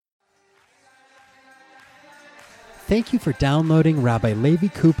Thank you for downloading Rabbi Levi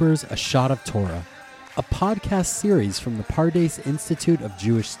Cooper's A Shot of Torah, a podcast series from the Pardes Institute of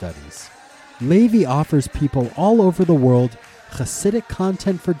Jewish Studies. Levi offers people all over the world Hasidic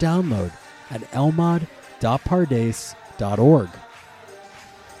content for download at elmad.pardes.org.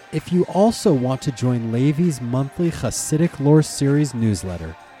 If you also want to join Levi's monthly Hasidic Lore Series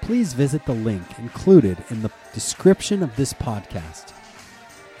newsletter, please visit the link included in the description of this podcast.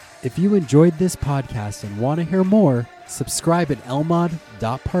 If you enjoyed this podcast and want to hear more, subscribe at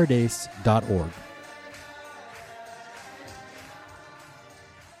elmad.pardes.org.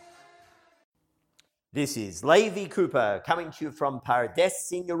 This is Levi Cooper coming to you from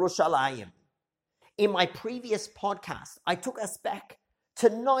Pardes in Yerushalayim. In my previous podcast, I took us back to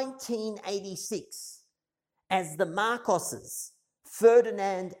 1986 as the Marcoses,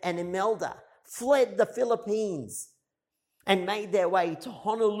 Ferdinand and Imelda, fled the Philippines and made their way to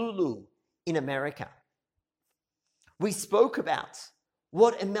Honolulu in America. We spoke about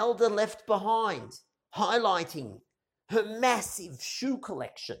what Imelda left behind, highlighting her massive shoe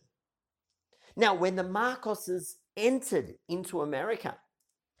collection. Now, when the Marcoses entered into America,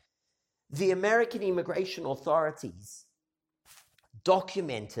 the American immigration authorities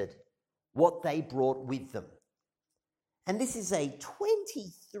documented what they brought with them. And this is a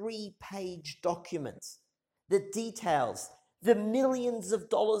 23-page document that details the millions of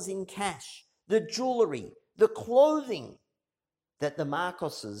dollars in cash, the jewelry, the clothing that the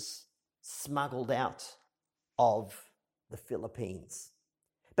Marcoses smuggled out of the Philippines.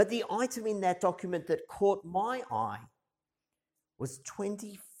 But the item in that document that caught my eye was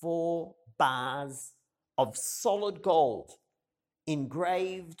 24 bars of solid gold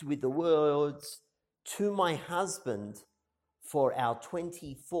engraved with the words, "To my husband for our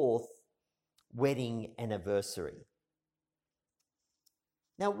 24th wedding anniversary."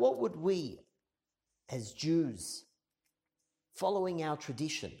 Now, what would we, as Jews, following our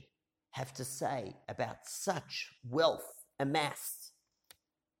tradition, have to say about such wealth amassed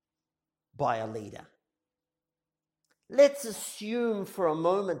by a leader? Let's assume for a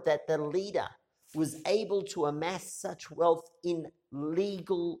moment that the leader was able to amass such wealth in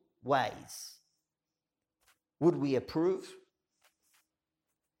legal ways. Would we approve?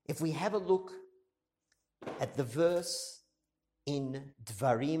 If we have a look at the verse in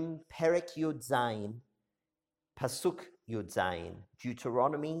Dvarim, Perek Yud Zayin, Pasuk Yud Zayin,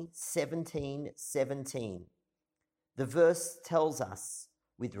 Deuteronomy 17:17, the verse tells us,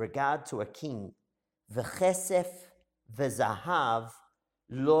 with regard to a king, V'chesef v'zahav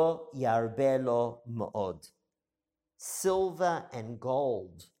lo yarbe lo ma'od. Silver and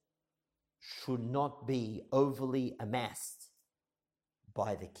gold should not be overly amassed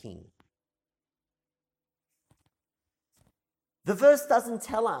by the king. The verse doesn't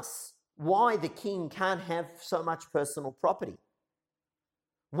tell us why the king can't have so much personal property.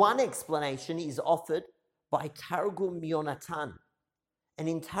 One explanation is offered by Targum Yonatan. And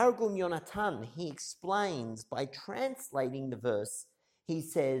in Targum Yonatan, he explains, by translating the verse, he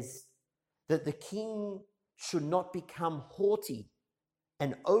says that the king should not become haughty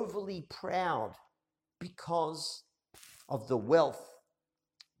and overly proud because of the wealth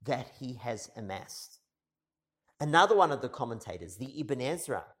that he has amassed. Another one of the commentators, the Ibn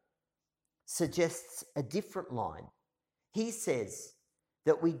Ezra, suggests a different line. He says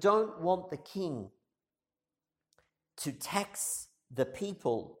that we don't want the king to tax the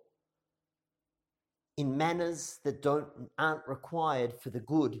people in manners that aren't required for the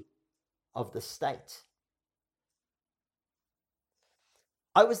good of the state.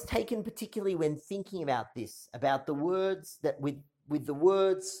 I was taken particularly when thinking about this, about the words that with the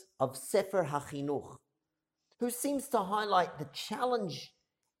words of Sefer HaChinuch, who seems to highlight the challenge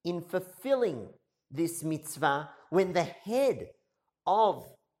in fulfilling this mitzvah when the head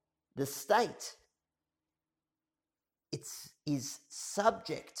of the state is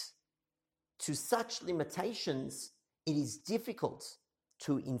subject to such limitations, it is difficult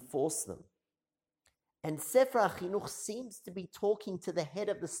to enforce them. And Sefer HaChinuch seems to be talking to the head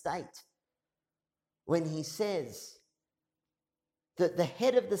of the state when he says that the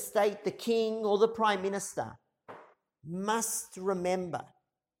head of the state, the king or the prime minister, must remember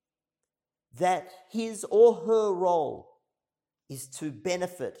that his or her role is to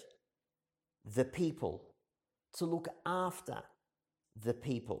benefit the people, to look after the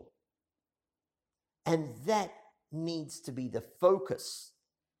people. And that needs to be the focus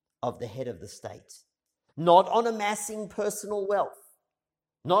of the head of the state. Not on amassing personal wealth,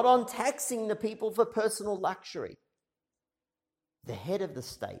 not on taxing the people for personal luxury. The head of the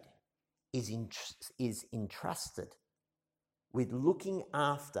state is entrusted with looking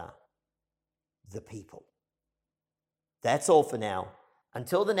after the people. That's all for now.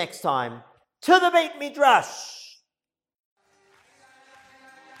 Until the next time, to the Beit Midrash!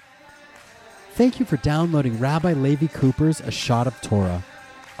 Thank you for downloading Rabbi Levi Cooper's A Shot of Torah,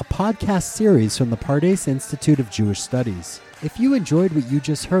 a podcast series from the Pardes Institute of Jewish Studies. If you enjoyed what you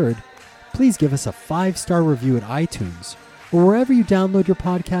just heard, please give us a 5-star review at iTunes or wherever you download your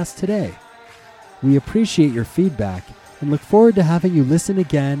podcast today. We appreciate your feedback and look forward to having you listen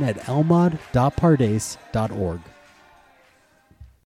again at elmad.pardes.org.